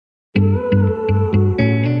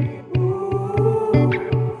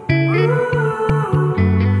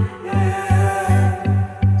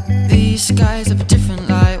skies of a different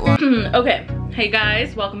light. Okay, hey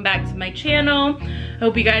guys, welcome back to my channel. I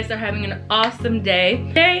hope you guys are having an awesome day.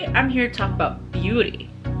 Today I'm here to talk about beauty,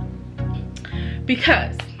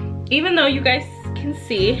 because even though you guys can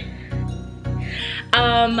see,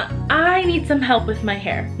 I need some help with my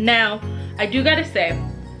hair. Now I do gotta say,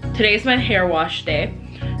 today's my hair wash day,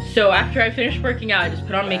 so after I finish working out I just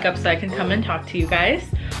put on makeup so I can come and talk to you guys.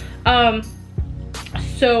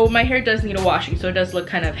 So my hair does need a washing, so it does look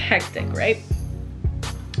kind of hectic, right?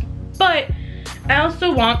 But I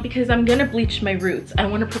also want, because I'm gonna bleach my roots, I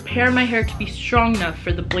want to prepare my hair to be strong enough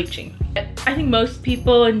for the bleaching. I think most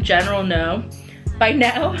people in general know by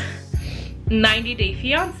now 90 Day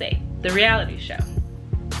Fiancé, the reality show.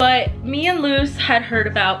 But me and Luz had heard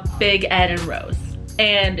about Big Ed and Rose,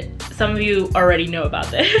 and some of you already know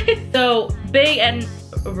about this. So Big Ed and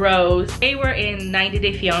Rose, they were in 90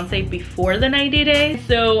 Day Fiancé before the 90 days.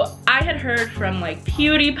 So I had heard from like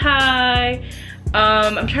PewDiePie,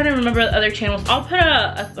 I'm trying to remember the other channels. I'll put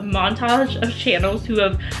a montage of channels who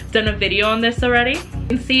have done a video on this already.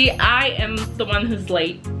 And see, I am the one who's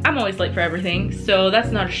late. I'm always late for everything, so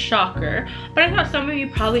that's not a shocker. But I thought some of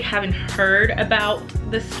you probably haven't heard about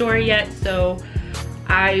this story yet, so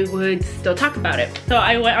I would still talk about it. So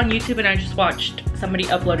I went on YouTube and I just watched, somebody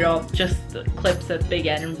uploaded all just the clips of Big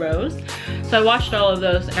Ed and Rose. So I watched all of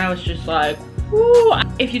those and I was just like, woo.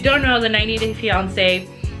 If you don't know, the 90 Day Fiancé,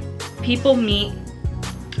 people meet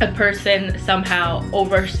a person somehow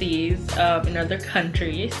overseas, in other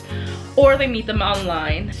countries, or they meet them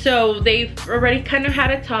online. So they've already kind of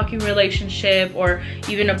had a talking relationship, or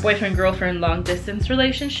even a boyfriend-girlfriend long-distance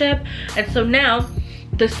relationship. And so now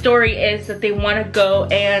the story is that they want to go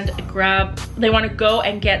and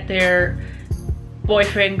get their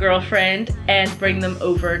boyfriend, girlfriend and bring them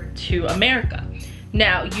over to America.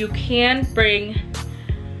 Now you can bring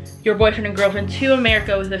your boyfriend and girlfriend to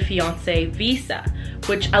America with a fiancé visa,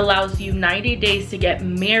 which allows you 90 days to get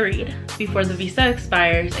married before the visa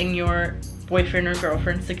expires and your boyfriend or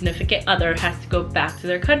girlfriend, significant other, has to go back to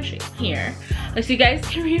their country. Here, as you guys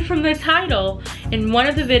can read from the title, in one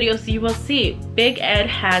of the videos you will see Big Ed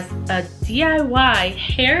has a DIY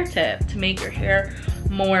hair tip to make your hair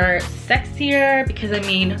more sexier, because I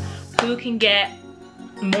mean, who can get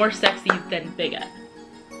more sexy than Big Ed?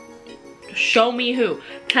 Show me who,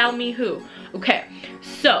 tell me who. Okay,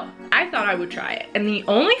 so I thought I would try it, and the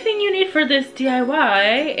only thing you need for this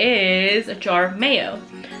DIY is a jar of mayo.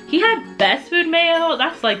 He had Best Food mayo.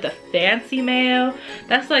 That's like the fancy mayo.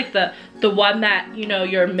 That's like the one that, you know,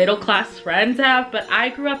 your middle class friends have, but I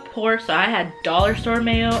grew up poor, so I had dollar store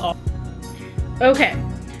mayo. Okay,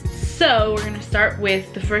 so we're gonna start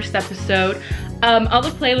with the first episode. All the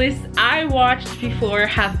playlists I watched before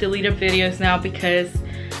have deleted videos now because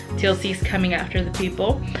TLC's coming after the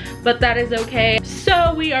people, but that is okay.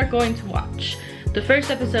 So we are going to watch. The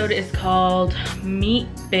first episode is called Meet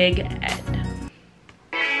Big Ed.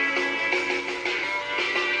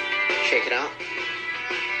 Shake it out.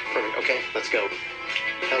 Perfect. Okay, let's go.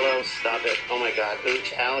 Hello, stop it. Oh my god.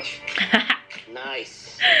 Ooch, ouch.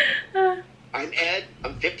 Nice. I'm Ed.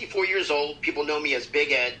 I'm 54 years old. People know me as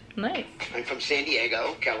Big Ed. Nice. I'm from San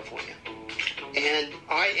Diego, California. And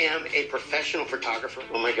I am a professional photographer.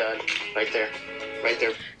 Oh my god, right there, right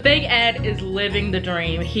there. Big Ed is living the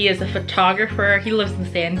dream. He is a photographer. He lives in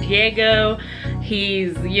San Diego.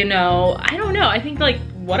 He's, you know, I don't know. I think, like,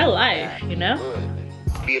 what a life, you know?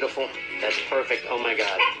 Beautiful. That's perfect. Oh my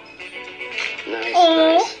god. Nice,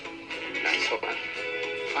 Aww. nice. Nice, hold on.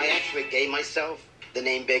 I actually gave myself the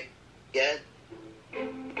name Big Ed.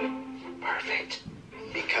 Perfect.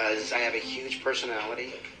 Because I have a huge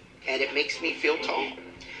personality. And it makes me feel tall.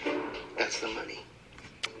 That's the money.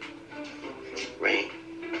 Right?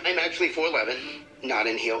 I'm actually 4'11", not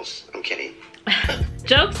in heels. I'm kidding.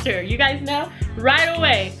 Jokester, you guys know right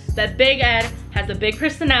away that Big Ed has a big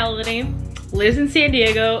personality, lives in San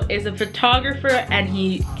Diego, is a photographer, and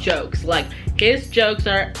he jokes. Like, his jokes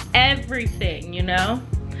are everything, you know?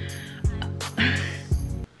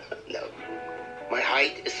 No. My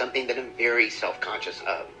height is something that I'm very self-conscious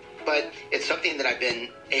of. But it's something that I've been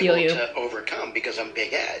able to overcome because I'm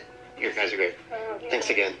Big Ed. You guys are great.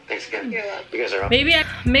 Thanks again. Thanks again. You guys are awesome.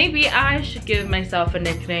 Maybe I should give myself a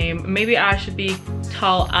nickname. Maybe I should be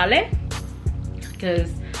Tall Ale,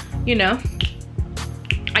 because, you know,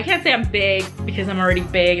 I can't say I'm big because I'm already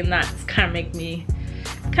big, and that's kind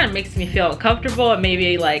of makes me feel uncomfortable, and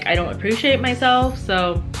maybe like I don't appreciate myself.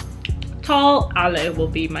 So Tall Ale will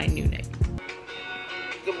be my new name.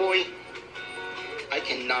 Good boy. I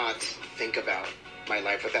cannot think about my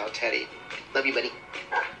life without Teddy. Love you, buddy.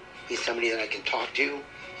 He's somebody that I can talk to.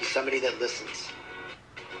 He's somebody that listens.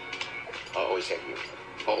 I'll always have you.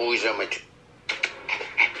 I'll always have my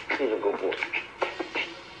He's a good boy.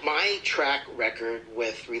 My track record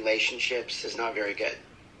with relationships is not very good.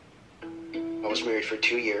 I was married for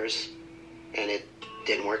 2 years, and it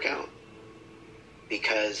didn't work out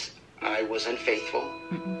because I was unfaithful.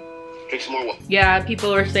 Drink some more water. Yeah,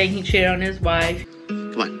 people are saying he cheated on his wife.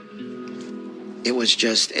 Come on. It was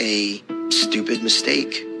just a stupid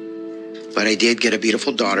mistake. But I did get a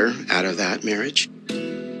beautiful daughter out of that marriage.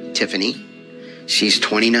 Tiffany. She's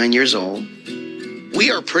 29 years old. We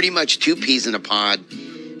are pretty much two peas in a pod.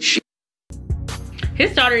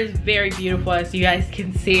 His daughter is very beautiful, as you guys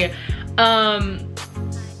can see. And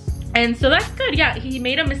so that's good. Yeah, he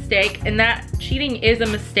made a mistake, and that cheating is a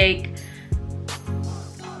mistake.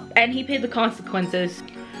 And he paid the consequences.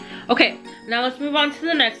 Okay, now let's move on to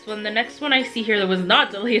the next one. The next one I see here that was not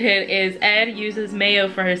deleted is Ed uses mayo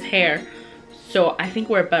for his hair. So I think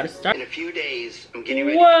we're about to start. In a few days, I'm getting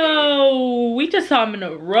ready. Whoa, we just saw him in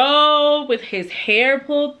a robe with his hair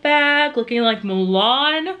pulled back, looking like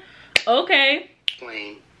Mulan. Okay.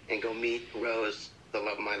 Plane and go meet Rose, the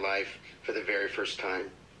love of my life, for the very first time.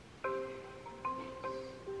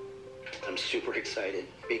 I'm super excited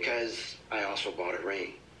because I also bought a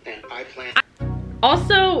ring, and I plan.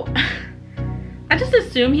 Also, I just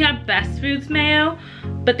assume he had Best Foods mayo,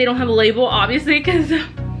 but they don't have a label, obviously, because,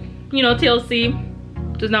 you know, TLC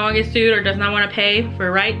does not want to get sued or does not want to pay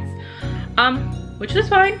for rights, which is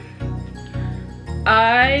fine.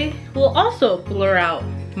 I will also blur out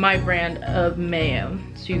my brand of mayo,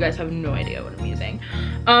 so you guys have no idea what I'm using.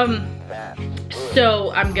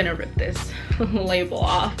 So I'm gonna rip this label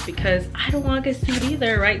off because I don't want to get sued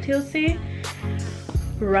either, right, TLC?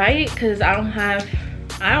 Right? Because I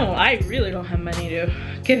really don't have money to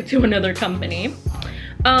give to another company.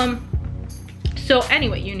 So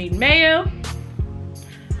anyway, you need mayo,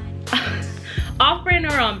 off-brand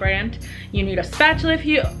or on-brand. You need a spatula if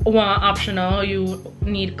you want, optional. You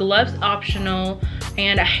need gloves, optional,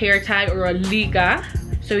 and a hair tie or a liga.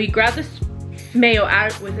 So you grab this mayo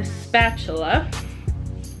out with a spatula,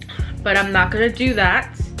 but I'm not gonna do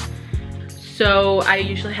that. So I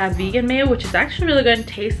usually have vegan mayo, which is actually really good and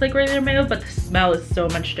tastes like regular mayo, but the smell is so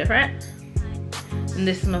much different. And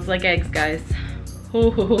this smells like eggs, guys.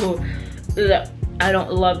 Ooh, I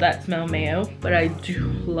don't love that smell mayo, but I do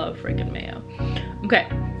love freaking mayo. Okay,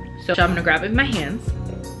 so I'm gonna grab it with my hands.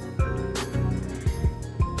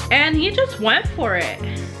 And he just went for it.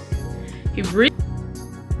 He really.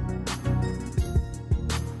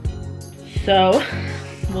 So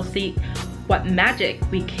we'll see what magic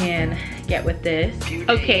we can get with this.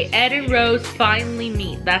 Okay, Ed and Rose finally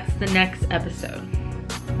meet. That's the next episode.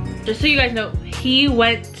 Just so you guys know, he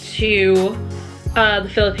went to the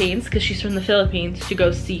Philippines, because she's from the Philippines, to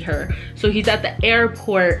go see her. So he's at the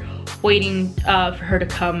airport waiting for her to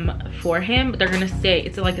come for him. But they're gonna stay,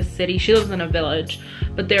 it's like a city. She lives in a village,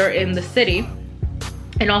 but they're in the city.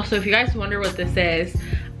 And also, if you guys wonder what this is,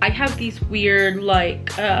 I have these weird like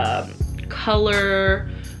color,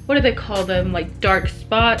 what do they call them, like dark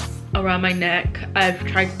spots around my neck. I've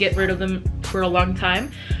tried to get rid of them for a long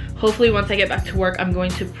time. Hopefully once I get back to work, I'm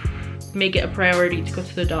going to make it a priority to go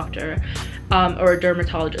to the doctor or a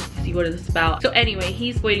dermatologist to see what it's about. So anyway,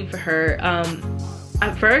 he's waiting for her.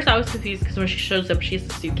 At first I was confused because when she shows up she has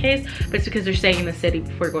a suitcase, but it's because they're staying in the city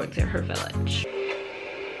before going to her village.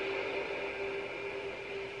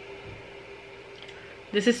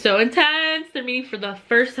 This is so intense. They're meeting for the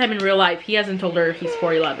first time in real life. He hasn't told her he's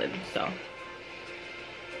 4'11", so.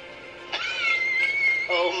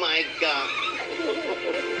 Oh my God.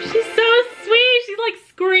 She's so sweet. She's like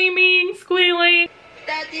screaming, squealing.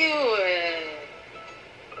 That you.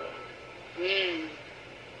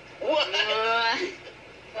 What?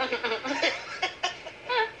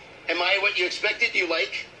 Am I what you expected? You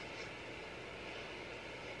like?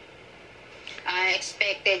 I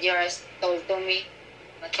expected yours told to me.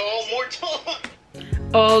 Tall, more tall.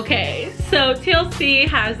 Okay, so TLC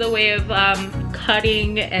has a way of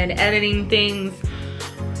cutting and editing things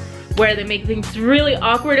where they make things really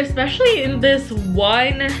awkward, especially in this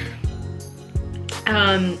one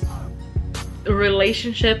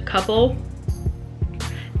relationship couple.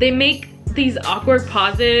 They make these awkward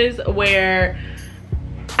pauses where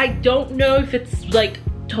I don't know if it's like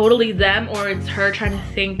totally them or it's her trying to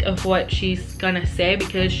think of what she's gonna say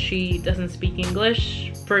because she doesn't speak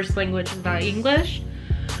English. First language is not English.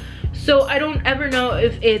 So I don't ever know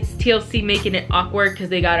if it's TLC making it awkward because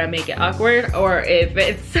they gotta make it awkward, or if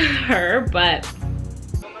it's her, but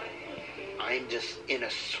I'm just in a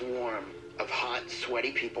swarm of hot,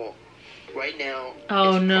 sweaty people. Right now,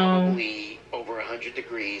 oh it's no, probably over 100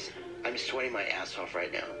 degrees. I'm sweating my ass off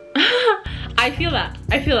right now. I feel that.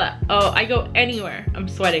 I feel that. Oh, I go anywhere, I'm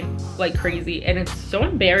sweating like crazy, and it's so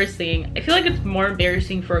embarrassing. I feel like it's more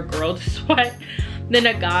embarrassing for a girl to sweat than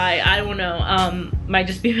a guy. I don't know. Might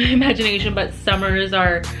just be my imagination, but summers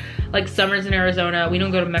are like summers in Arizona. We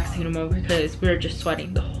don't go to Mexico anymore because we're just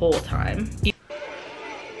sweating the whole time.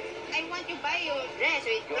 I want to buy your dress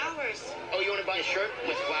with flowers. Oh, you want to buy a shirt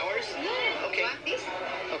with flowers? Yeah. Okay. You want this?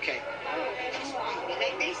 Okay. Oh, this one. You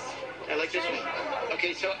like this? I like this one.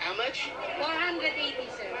 Okay, so how much? 480,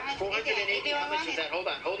 sir. 480. How much is that? Hold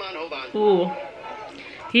on, hold on, hold on. Ooh.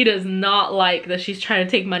 He does not like that she's trying to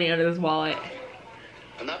take money out of his wallet.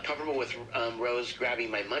 I'm not comfortable with Rose grabbing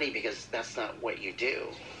my money because that's not what you do.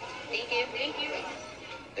 Thank you. Thank you.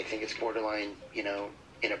 I think it's borderline, you know,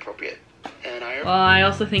 inappropriate. And Well, I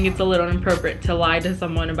also think it's a little inappropriate to lie to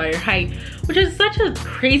someone about your height, which is such a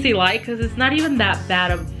crazy lie because it's not even that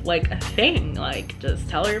bad of like a thing. Like, just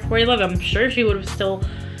tell her 4'11". I'm sure she would have still,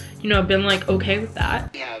 you know, been like okay with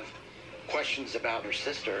that. we have questions about her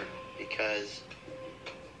sister because,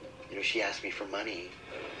 you know, she asked me for money.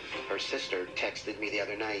 Her sister texted me the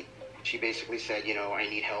other night. She basically said, you know, I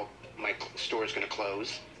need help. My store is going to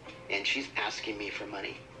close. And she's asking me for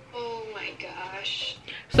money. Oh my gosh.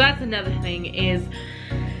 So that's another thing is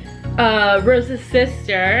Rose's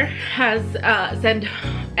sister has sent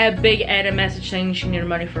a Big Ed a message saying she needed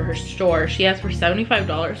money for her store. She asked for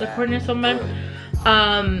 $75 according to someone.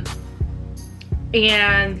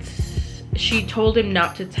 And she told him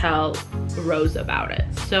not to tell Rose about it.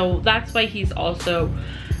 So that's why he's also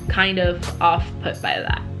kind of off put by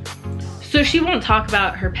that. So she won't talk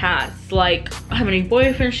about her past, like how many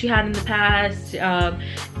boyfriends she had in the past,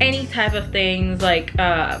 any type of things like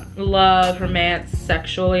love, romance,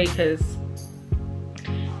 sexually, because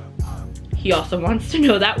he also wants to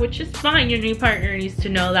know that, which is fine. Your new partner needs to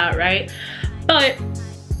know that, right? But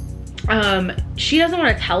she doesn't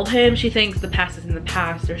want to tell him. She thinks the past is in the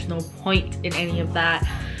past. There's no point in any of that.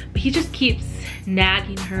 But he just keeps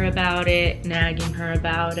nagging her about it, nagging her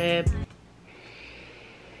about it.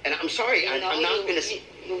 And I'm sorry, I'm not going to spend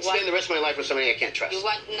the rest of my life with somebody I can't trust. You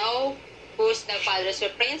want to know who's the father's your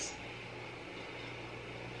prince?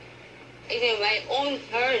 It's my own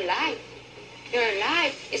her life. Your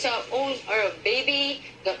life. It's our own her baby,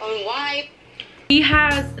 your own wife. He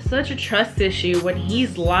has such a trust issue when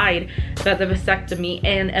he's lied about the vasectomy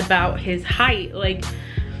and about his height. Like,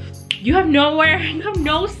 you have nowhere, you have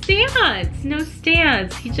no stance, no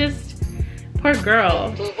stance. He just, poor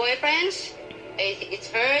girl. 2 boyfriends. It's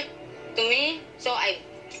hurt to me, so I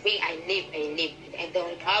leave. I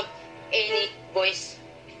don't have any voice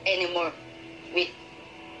anymore. With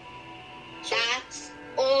that's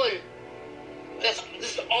all. This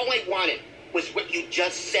is all I wanted was what you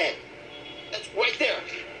just said. That's right there.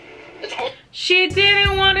 That's all. She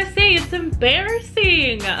didn't want to say. It's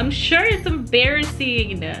embarrassing. I'm sure it's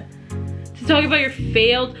embarrassing to talk about your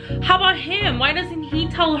failed. How about him? Why doesn't he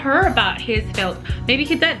tell her about his failed? Maybe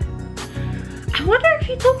he did. I wonder if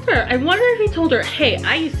he told her. I wonder if he told her, hey,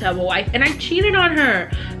 I used to have a wife and I cheated on her,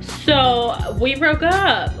 so we broke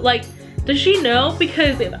up. Like, does she know?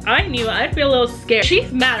 Because if I knew, I'd be a little scared.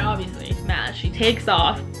 She's mad, obviously. She's mad. She takes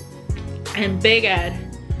off. And Big Ed,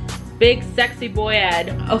 big sexy boy Ed,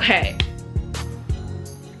 okay.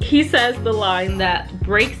 He says the line that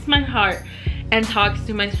breaks my heart and talks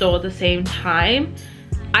to my soul at the same time.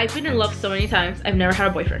 I've been in love so many times. I've never had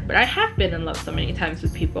a boyfriend, but I have been in love so many times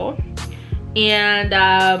with people. And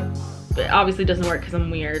it obviously doesn't work because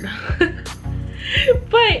I'm weird.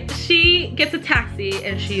 But she gets a taxi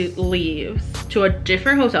and she leaves to a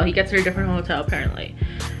different hotel. He gets her a different hotel apparently.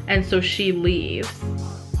 And so she leaves.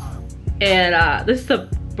 And this is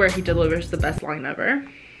where he delivers the best line ever.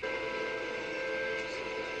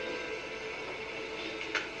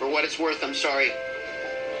 For what it's worth, I'm sorry.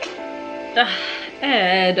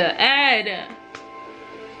 Ed.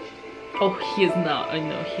 Oh, he is not. I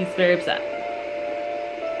know, he's very upset.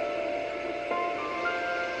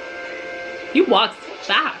 You walked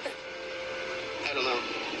fast. I don't know.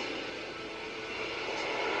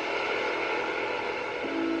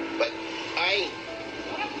 But I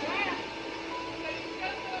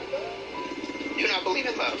do not believe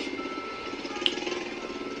in love.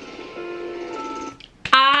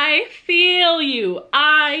 I feel you.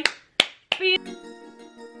 I feel.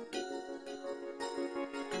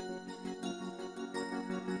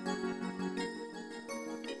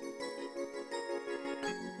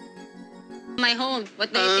 My home.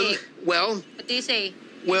 What do you think? Well, What do you say?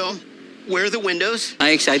 well, where are the windows?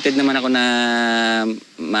 Excited naman ako na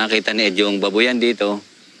makita ni Ed yung babuyan dito.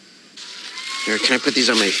 Here, can I put these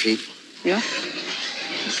on my feet? Yeah.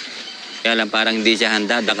 Kaya lang parang hindi siya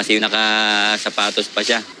handa kasi yung nakasapatos pa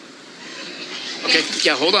siya. Okay,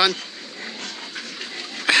 yeah, hold on.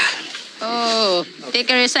 Oh, take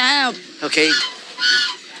care of yourself. Okay.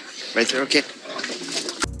 Right there, okay.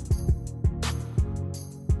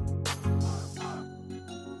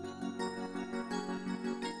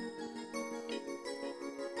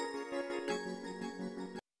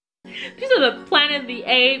 These are the Planet of the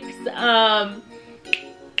Apes,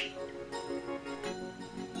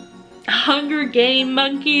 Hunger Game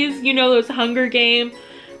monkeys. You know those Hunger Game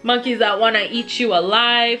monkeys that want to eat you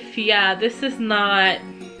alive? Yeah, this is not,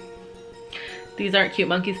 these aren't cute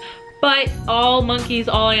monkeys. But all monkeys,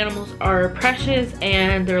 all animals are precious,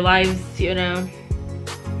 and their lives, you know,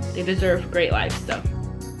 they deserve great lives, so.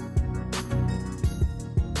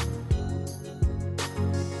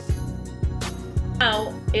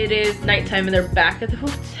 Now it is nighttime and they're back at the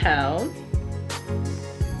hotel.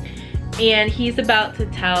 And he's about to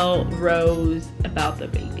tell Rose about the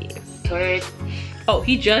babies. Oh,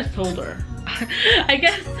 he just told her. I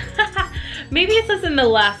guess, maybe it says in the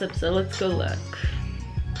last episode. Let's go look.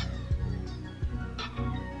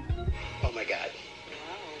 Oh my God.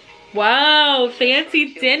 Wow,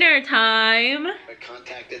 fancy dinner time. I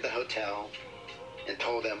contacted the hotel and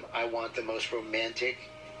told them I want the most romantic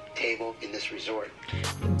table in this resort.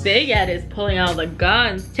 Big Ed is pulling out the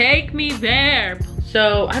guns. Take me there.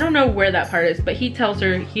 So I don't know where that part is, but he tells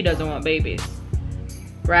her he doesn't want babies,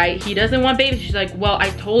 right? He doesn't want babies. She's like, well, I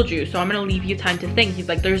told you, so I'm gonna leave you time to think. He's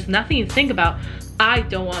like, there's nothing to think about. I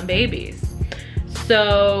don't want babies.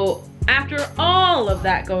 So after all of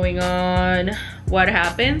that going on, what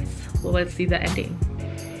happens? Well, let's see the ending.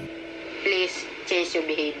 Please change your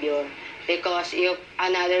behavior, because you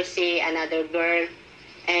another see another girl,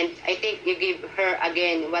 and I think you give her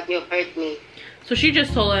again what you hurt me. So she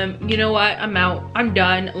just told him, you know what, I'm out, I'm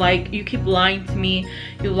done. Like, you keep lying to me.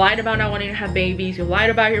 You lied about not wanting to have babies. You lied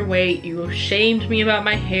about your weight. You shamed me about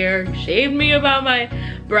my hair. You shamed me about my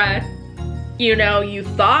breath. You know, you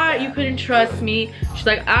thought you couldn't trust me. She's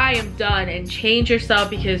like, I am done, and change yourself,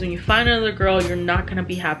 because when you find another girl, you're not gonna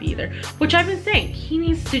be happy either. Which I've been saying, he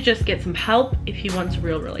needs to just get some help if he wants a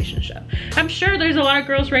real relationship. I'm sure there's a lot of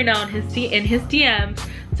girls right now in his DMs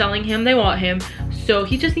telling him they want him. So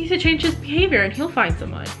he just needs to change his behavior and he'll find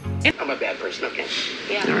someone. I'm a bad person, okay?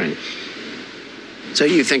 Yeah. All right. So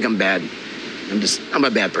you think I'm bad. I'm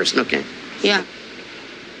a bad person, okay? Yeah.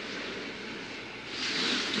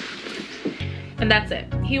 And that's it.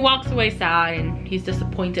 He walks away sad and he's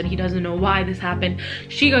disappointed. He doesn't know why this happened.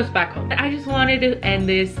 She goes back home. I just wanted to end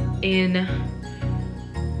this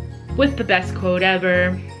with the best quote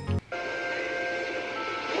ever.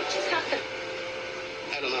 What just happened?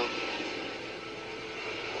 I don't know.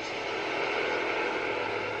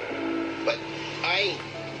 But I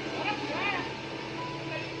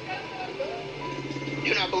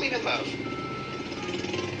do not believe in love.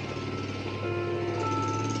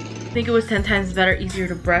 I think it was 10 times better, easier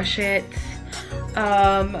to brush it.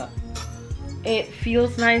 It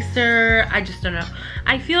feels nicer. I just don't know.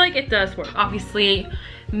 I feel like it does work. Obviously,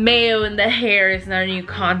 mayo in the hair is not a new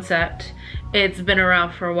concept. It's been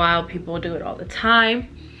around for a while. People do it all the time.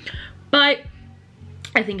 But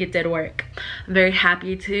I think it did work. I'm very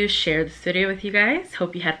happy to share this video with you guys.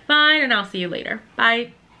 Hope you had fun, and I'll see you later.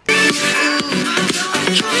 Bye.